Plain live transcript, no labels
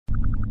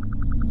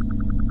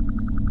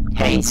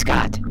Hey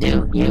Scott,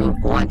 do you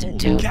want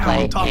to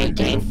play a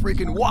game?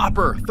 Freaking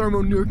whopper!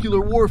 Thermonuclear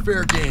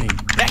warfare game!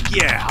 Heck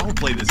yeah! I'll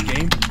play this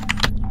game!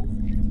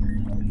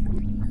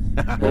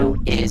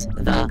 Who is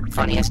the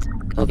funniest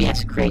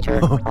OBS creator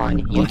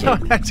on YouTube? Well,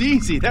 that's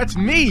easy. That's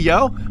me,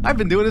 yo! I've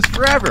been doing this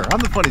forever. I'm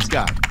the funniest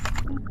guy.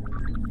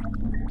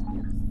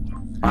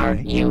 Are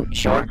you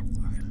sure?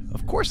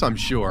 Of course I'm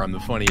sure I'm the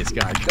funniest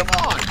guy. Come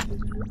on!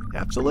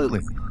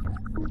 Absolutely.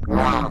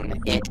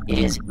 Wrong. It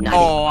is not.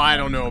 Oh, I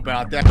don't know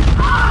about that.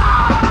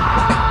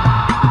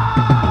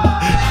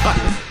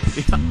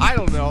 I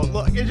don't know.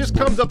 Look, it just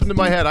comes up into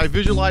my head. I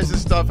visualize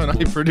this stuff and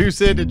I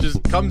produce it. It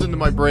just comes into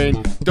my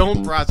brain.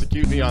 Don't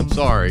prosecute me. I'm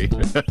sorry.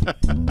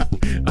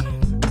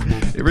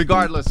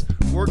 Regardless,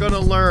 we're going to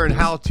learn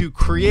how to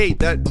create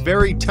that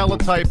very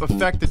teletype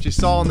effect that you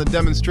saw in the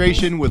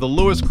demonstration with a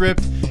Lewis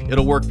script.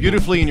 It'll work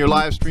beautifully in your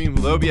live stream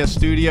with OBS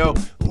Studio.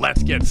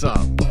 Let's get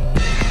some.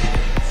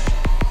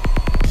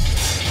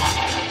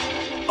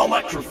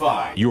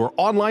 Electrify your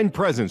online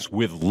presence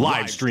with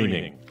live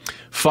streaming.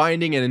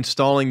 Finding and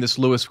installing this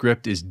Lewis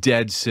script is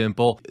dead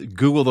simple.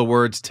 Google the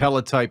words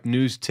Teletype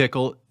News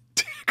Tickle.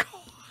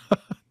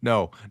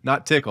 No,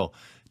 not tickle.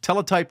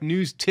 Teletype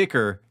News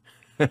Ticker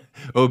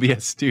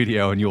OBS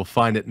Studio, and you'll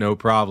find it no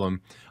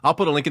problem. I'll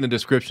put a link in the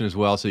description as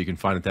well so you can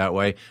find it that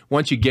way.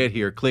 Once you get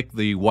here, click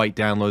the white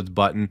downloads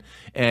button,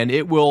 and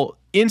it will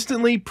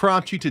instantly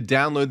prompt you to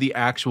download the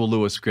actual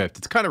Lewis script.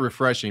 It's kind of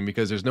refreshing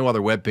because there's no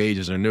other web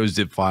pages or no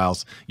zip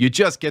files. You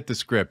just get the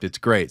script. It's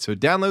great. So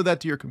download that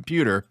to your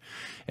computer,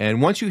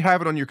 and once you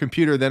have it on your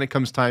computer, then it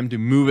comes time to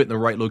move it in the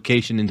right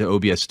location into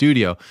OBS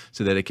Studio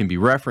so that it can be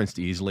referenced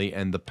easily.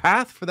 And the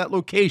path for that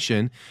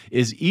location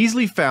is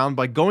easily found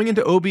by going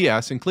into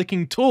OBS and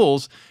clicking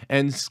Tools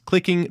and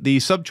clicking the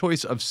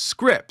sub-choice of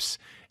Scripts,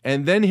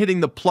 and then hitting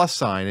the plus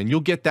sign, and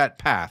you'll get that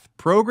path.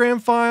 Program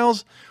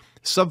files,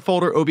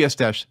 subfolder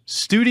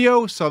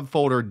OBS-Studio,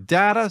 subfolder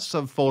Data,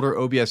 subfolder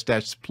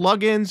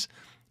OBS-Plugins,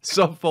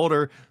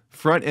 subfolder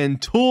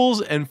Front-End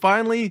Tools, and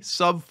finally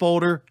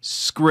subfolder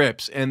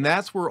Scripts. And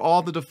that's where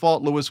all the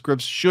default Lewis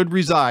scripts should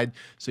reside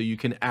so you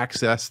can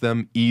access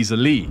them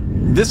easily.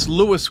 This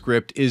Lewis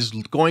script is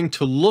going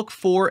to look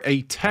for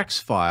a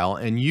text file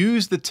and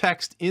use the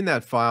text in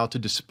that file to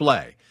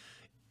display.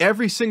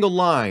 Every single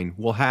line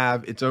will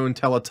have its own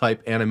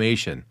teletype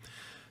animation.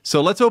 So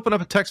let's open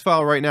up a text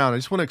file right now, and I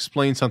just want to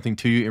explain something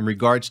to you in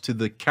regards to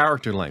the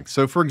character length.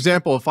 So for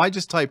example, if I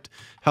just typed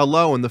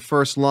hello in the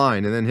first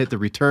line and then hit the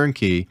return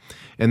key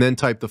and then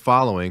type the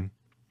following: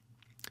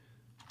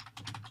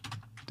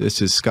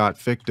 this is Scott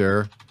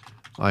Fichter.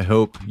 I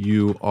hope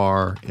you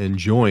are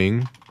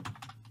enjoying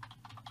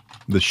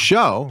the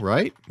show,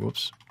 right?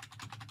 Whoops.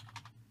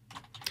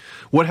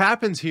 What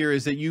happens here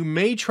is that you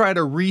may try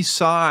to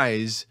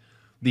resize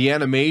the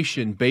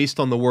animation based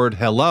on the word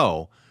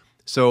hello.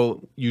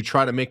 So you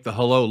try to make the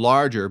hello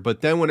larger, but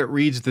then when it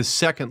reads the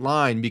second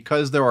line,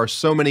 because there are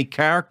so many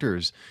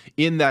characters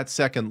in that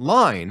second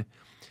line,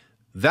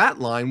 that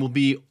line will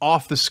be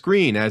off the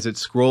screen as it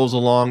scrolls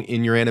along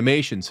in your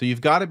animation. So you've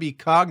got to be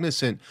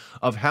cognizant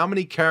of how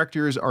many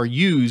characters are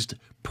used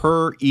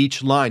per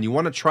each line. You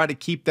want to try to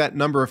keep that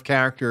number of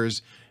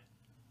characters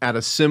at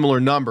a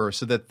similar number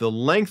so that the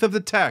length of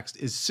the text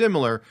is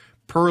similar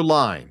per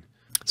line.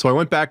 So I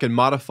went back and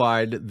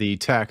modified the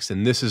text,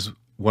 and this is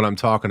what I'm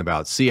talking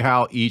about. See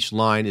how each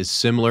line is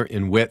similar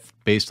in width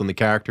based on the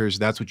characters?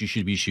 That's what you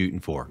should be shooting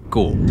for.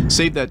 Cool.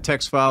 Save that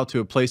text file to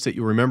a place that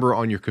you remember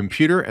on your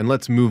computer, and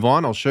let's move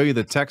on. I'll show you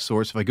the text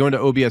source. If I go into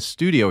OBS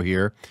Studio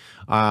here,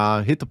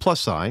 hit the plus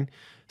sign,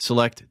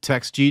 select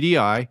Text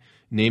GDI,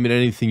 name it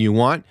anything you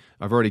want.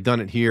 I've already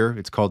done it here.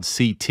 It's called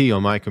CT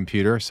on my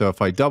computer. So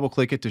if I double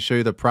click it to show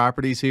you the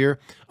properties here,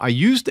 I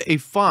used a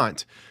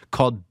font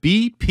called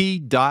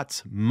BP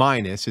Dots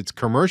Minus. It's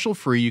commercial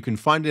free. You can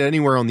find it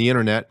anywhere on the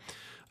internet.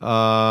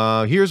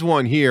 Here's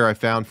one here I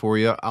found for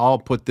you. I'll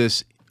put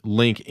this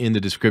link in the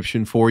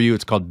description for you.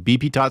 It's called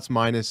BP Dots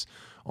Minus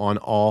on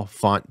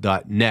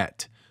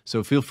allfont.net.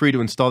 So feel free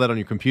to install that on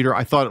your computer.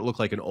 I thought it looked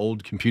like an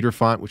old computer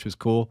font, which was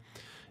cool,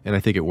 and I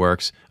think it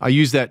works. I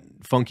use that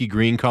funky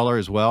green color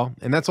as well,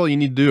 and that's all you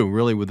need to do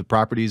really with the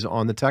properties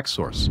on the text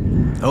source.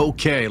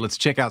 Okay, let's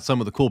check out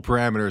some of the cool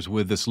parameters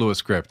with this Lewis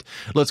script.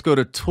 Let's go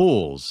to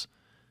Tools,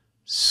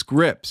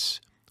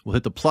 Scripts. We'll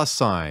hit the plus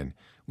sign.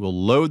 We'll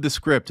load the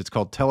script. It's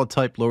called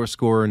Teletype lower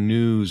score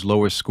news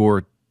lower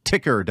score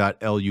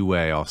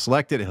ticker.lua. I'll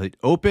select it, hit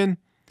open,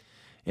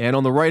 and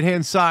on the right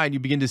hand side you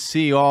begin to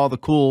see all the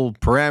cool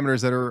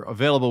parameters that are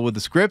available with the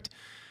script.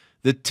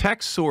 The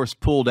text source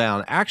pull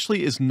down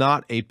actually is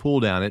not a pull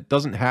down. It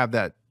doesn't have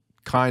that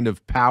kind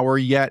of power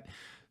yet,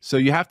 so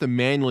you have to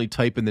manually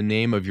type in the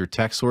name of your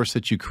text source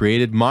that you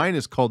created. Mine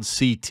is called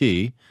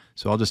CT,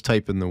 so I'll just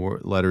type in the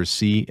letters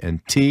C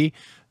and T.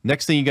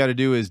 Next thing you got to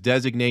do is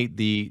designate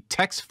the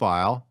text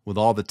file with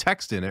all the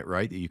text in it,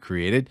 right, that you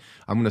created.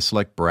 I'm going to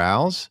select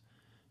Browse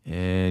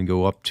and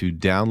go up to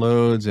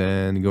Downloads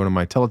and go to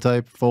my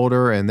Teletype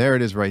folder, and there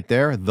it is right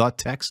there, the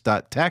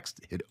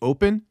text.txt. Hit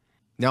Open.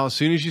 Now, as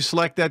soon as you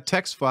select that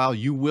text file,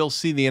 you will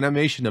see the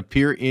animation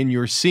appear in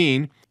your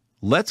scene.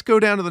 Let's go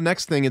down to the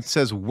next thing. It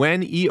says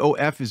when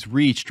EOF is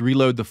reached,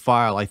 reload the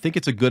file. I think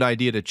it's a good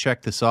idea to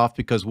check this off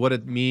because what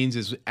it means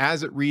is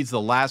as it reads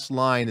the last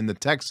line in the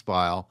text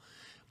file,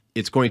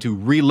 it's going to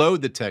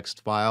reload the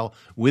text file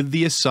with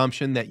the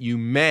assumption that you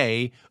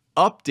may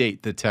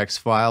update the text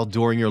file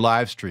during your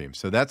live stream.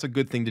 So that's a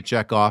good thing to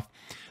check off.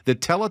 The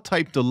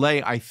teletype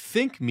delay, I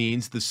think,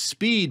 means the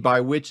speed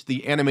by which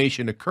the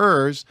animation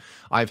occurs.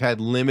 I've had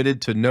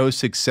limited to no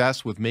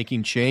success with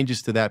making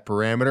changes to that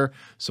parameter,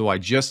 so I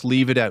just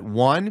leave it at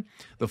 1.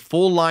 The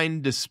full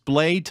line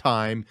display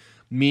time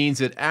means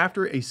that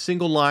after a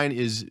single line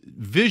is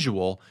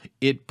visual,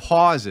 it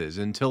pauses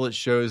until it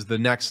shows the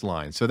next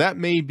line. So that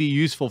may be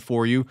useful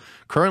for you.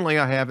 Currently,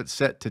 I have it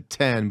set to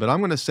 10, but I'm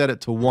going to set it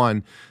to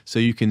 1 so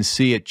you can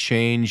see it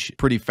change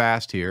pretty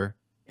fast here.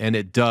 And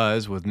it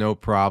does with no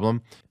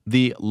problem.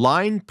 The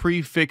line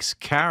prefix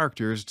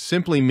characters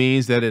simply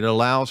means that it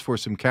allows for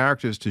some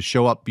characters to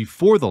show up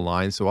before the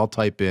line. So I'll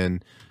type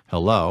in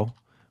hello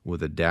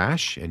with a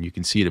dash, and you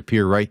can see it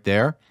appear right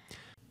there.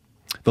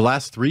 The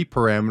last 3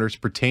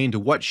 parameters pertain to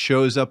what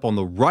shows up on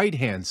the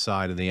right-hand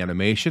side of the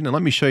animation. And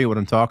let me show you what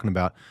I'm talking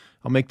about.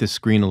 I'll make this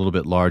screen a little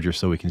bit larger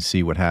so we can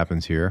see what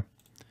happens here.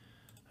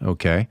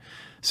 Okay,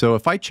 so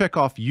if I check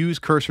off Use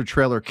Cursor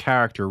Trailer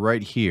Character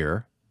right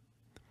here,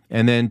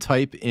 and then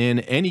type in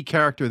any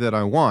character that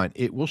I want,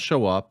 it will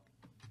show up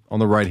on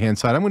the right-hand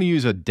side. I'm going to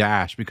use a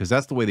dash because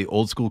that's the way the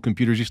old-school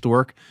computers used to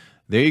work.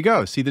 There you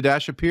go. See the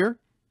dash appear?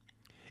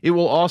 It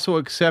will also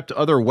accept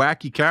other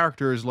wacky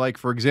characters like,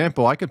 for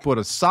example, I could put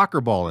a soccer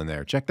ball in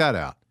there. Check that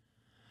out.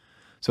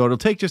 So it'll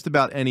take just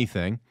about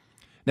anything.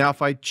 Now,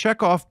 if I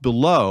check off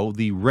below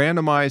the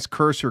randomized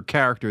cursor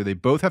character, they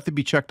both have to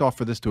be checked off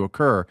for this to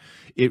occur.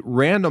 It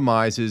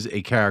randomizes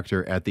a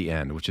character at the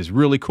end, which is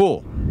really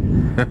cool.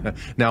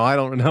 Now, I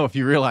don't know if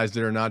you realized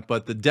it or not,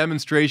 but the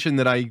demonstration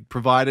that I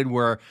provided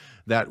where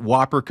that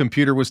Whopper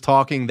computer was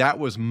talking, that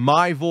was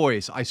my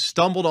voice. I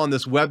stumbled on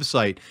this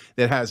website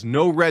that has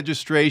no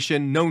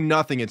registration, no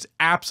nothing. It's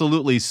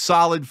absolutely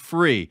solid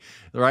free,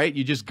 right?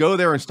 You just go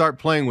there and start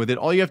playing with it.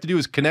 All you have to do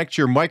is connect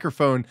your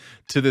microphone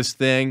to this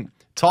thing,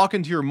 talk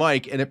into your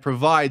mic, and it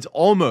provides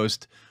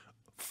almost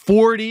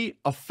 40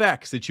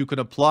 effects that you can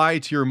apply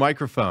to your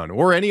microphone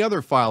or any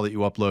other file that you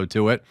upload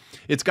to it.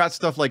 It's got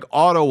stuff like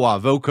auto-wah,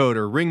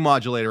 vocoder, ring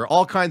modulator,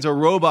 all kinds of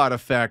robot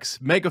effects,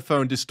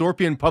 megaphone,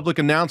 dystopian public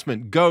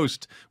announcement,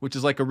 ghost, which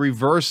is like a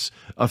reverse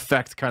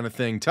effect kind of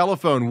thing,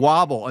 telephone,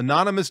 wobble,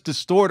 anonymous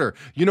distorter.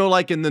 You know,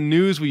 like in the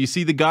news where you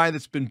see the guy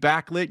that's been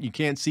backlit, you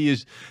can't see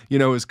his,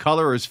 his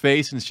color or his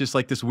face, and it's just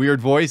like this weird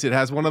voice. It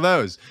has one of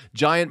those.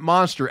 Giant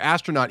monster,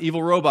 astronaut,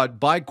 evil robot,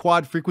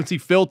 bi-quad frequency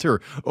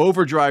filter,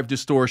 overdrive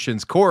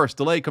distortions, chorus,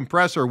 delay,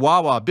 compressor,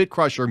 wah-wah, bit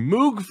crusher,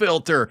 Moog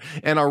filter,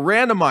 and a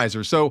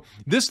randomizer. So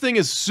this thing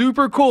is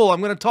super cool.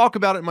 I'm going to talk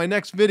about it in my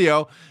next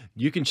video.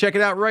 You can check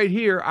it out right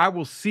here. I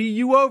will see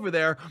you over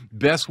there.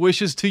 Best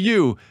wishes to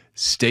you.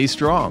 Stay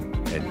strong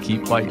and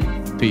keep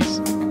fighting. Peace.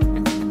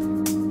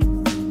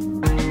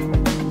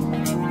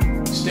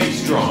 Stay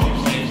strong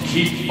and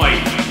keep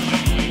fighting.